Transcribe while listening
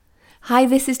Hi,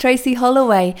 this is Tracy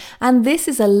Holloway, and this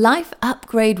is a Life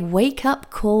Upgrade Wake-Up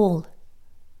Call.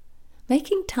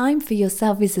 Making time for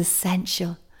yourself is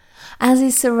essential, as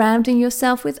is surrounding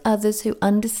yourself with others who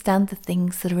understand the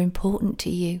things that are important to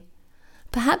you.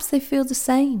 Perhaps they feel the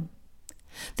same.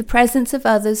 The presence of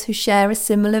others who share a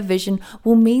similar vision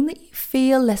will mean that you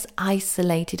feel less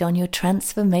isolated on your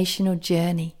transformational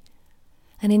journey,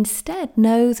 and instead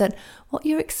know that what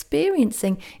you're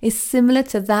experiencing is similar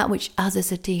to that which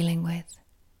others are dealing with.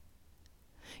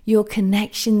 Your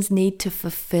connections need to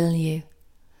fulfill you.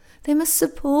 They must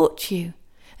support you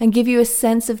and give you a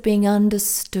sense of being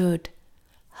understood,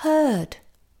 heard,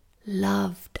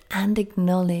 loved, and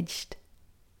acknowledged.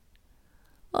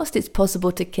 Whilst it's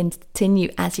possible to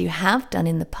continue as you have done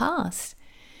in the past,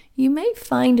 you may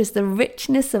find as the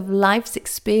richness of life's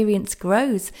experience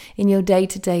grows in your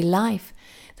day-to-day life,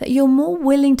 that you're more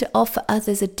willing to offer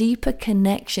others a deeper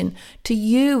connection to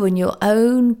you and your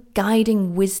own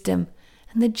guiding wisdom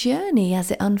and the journey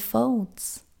as it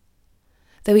unfolds.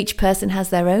 Though each person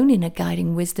has their own inner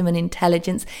guiding wisdom and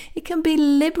intelligence, it can be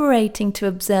liberating to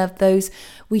observe those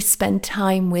we spend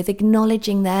time with,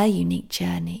 acknowledging their unique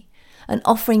journey and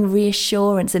offering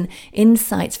reassurance and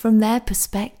insights from their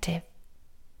perspective.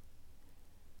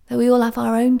 Though we all have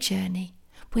our own journey,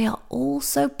 we are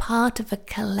also part of a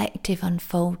collective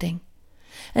unfolding,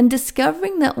 and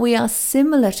discovering that we are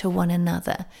similar to one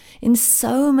another in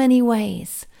so many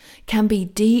ways can be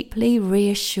deeply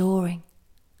reassuring.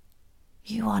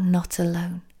 You are not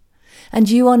alone, and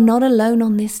you are not alone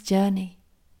on this journey.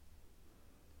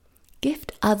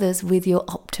 Gift others with your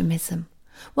optimism,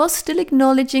 while still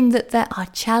acknowledging that there are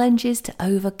challenges to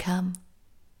overcome.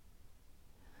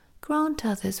 Grant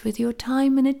others with your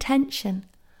time and attention,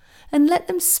 and let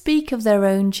them speak of their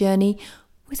own journey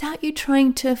without you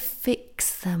trying to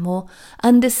fix them or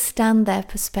understand their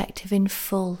perspective in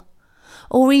full,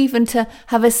 or even to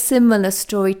have a similar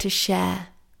story to share.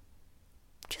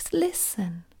 Just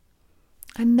listen,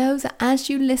 and know that as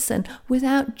you listen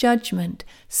without judgment,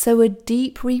 so a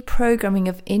deep reprogramming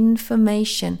of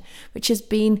information which has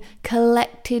been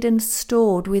collected and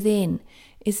stored within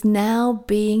is now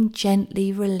being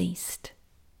gently released.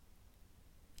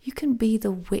 You can be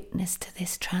the witness to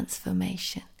this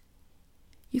transformation.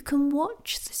 You can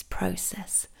watch this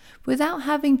process without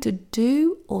having to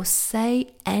do or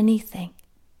say anything.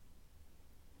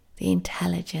 The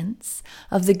intelligence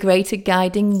of the greater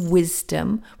guiding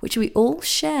wisdom which we all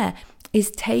share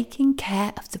is taking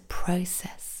care of the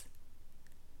process.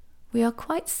 We are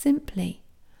quite simply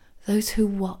those who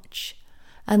watch,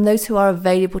 and those who are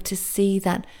available to see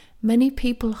that many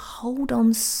people hold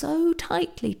on so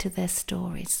tightly to their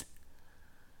stories.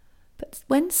 But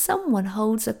when someone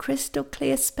holds a crystal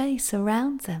clear space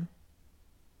around them,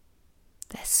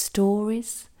 their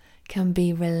stories can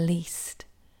be released,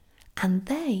 and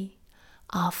they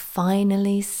are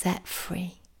finally set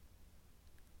free.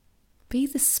 Be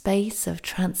the space of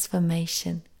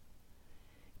transformation.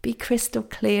 Be crystal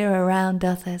clear around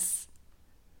others.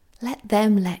 Let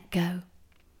them let go.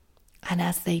 And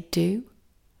as they do,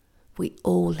 we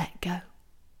all let go.